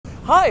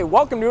Hi,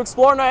 welcome to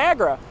Explore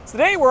Niagara.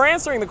 Today we're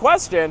answering the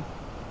question,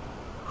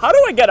 how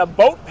do I get a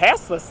boat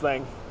past this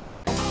thing?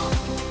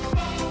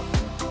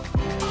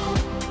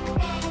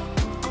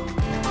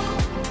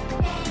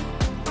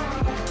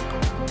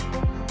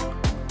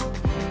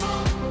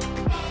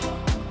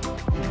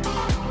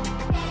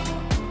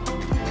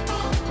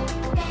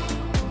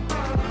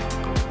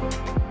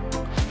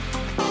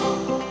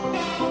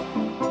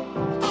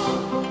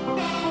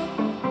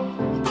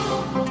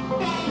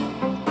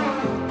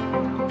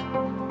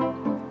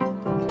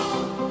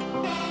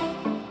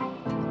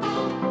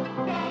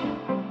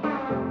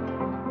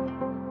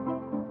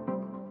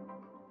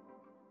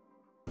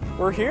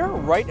 We're here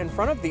right in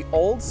front of the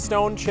old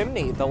stone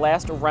chimney, the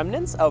last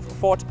remnants of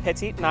Fort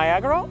Petit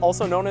Niagara,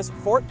 also known as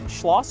Fort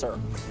Schlosser.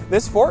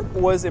 This fort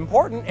was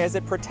important as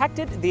it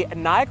protected the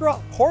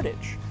Niagara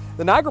Portage.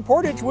 The Niagara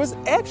Portage was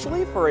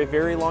actually, for a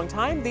very long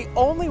time, the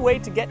only way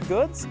to get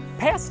goods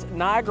past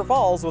Niagara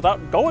Falls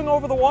without going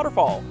over the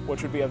waterfall,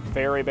 which would be a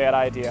very bad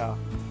idea.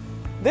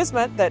 This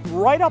meant that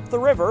right up the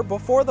river,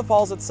 before the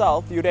falls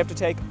itself, you'd have to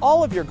take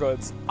all of your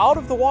goods out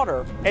of the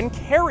water and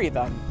carry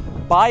them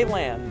by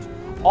land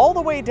all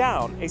the way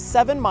down a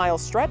 7-mile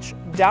stretch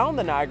down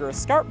the Niagara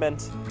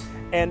Escarpment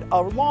and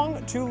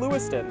along to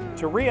Lewiston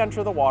to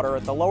re-enter the water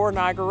at the lower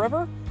Niagara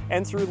River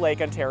and through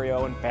Lake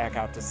Ontario and back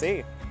out to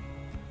sea.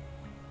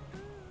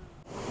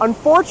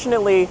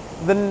 Unfortunately,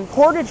 the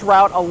portage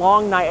route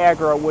along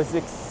Niagara was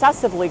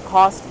excessively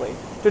costly.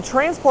 To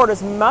transport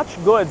as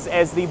much goods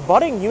as the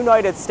budding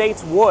United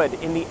States would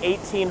in the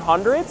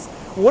 1800s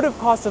would have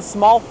cost a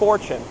small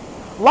fortune.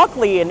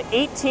 Luckily, in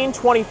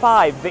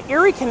 1825, the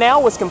Erie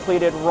Canal was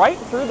completed right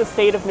through the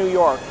state of New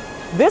York.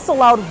 This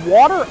allowed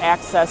water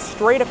access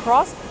straight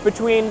across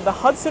between the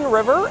Hudson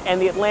River and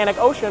the Atlantic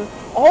Ocean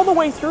all the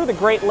way through the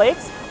Great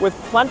Lakes with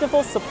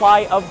plentiful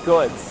supply of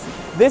goods.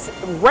 This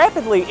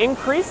rapidly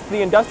increased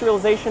the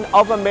industrialization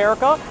of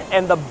America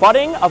and the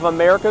budding of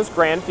America's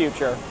grand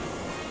future.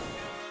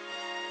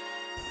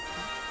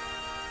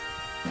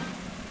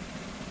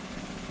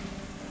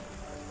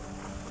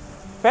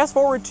 Fast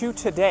forward to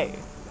today.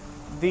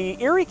 The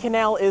Erie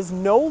Canal is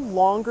no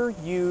longer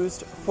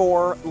used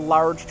for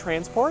large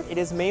transport. It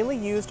is mainly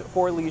used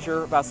for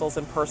leisure vessels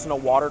and personal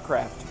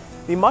watercraft.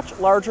 The much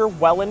larger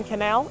Welland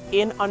Canal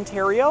in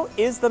Ontario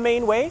is the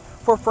main way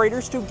for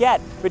freighters to get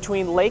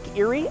between Lake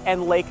Erie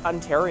and Lake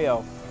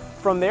Ontario.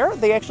 From there,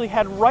 they actually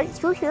head right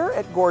through here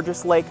at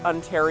gorgeous Lake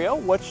Ontario,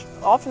 which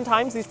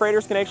oftentimes these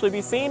freighters can actually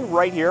be seen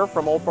right here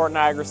from Old Fort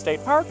Niagara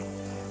State Park,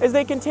 as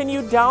they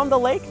continue down the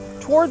lake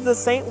towards the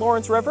St.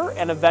 Lawrence River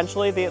and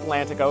eventually the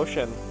Atlantic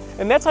Ocean.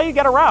 And that's how you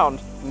get around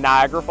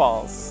Niagara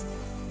Falls.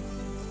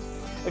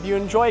 If you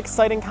enjoy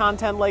exciting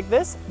content like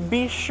this,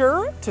 be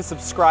sure to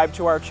subscribe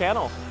to our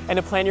channel. And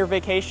to plan your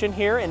vacation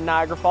here in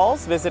Niagara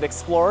Falls, visit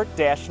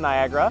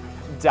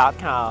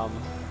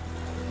explore-niagara.com.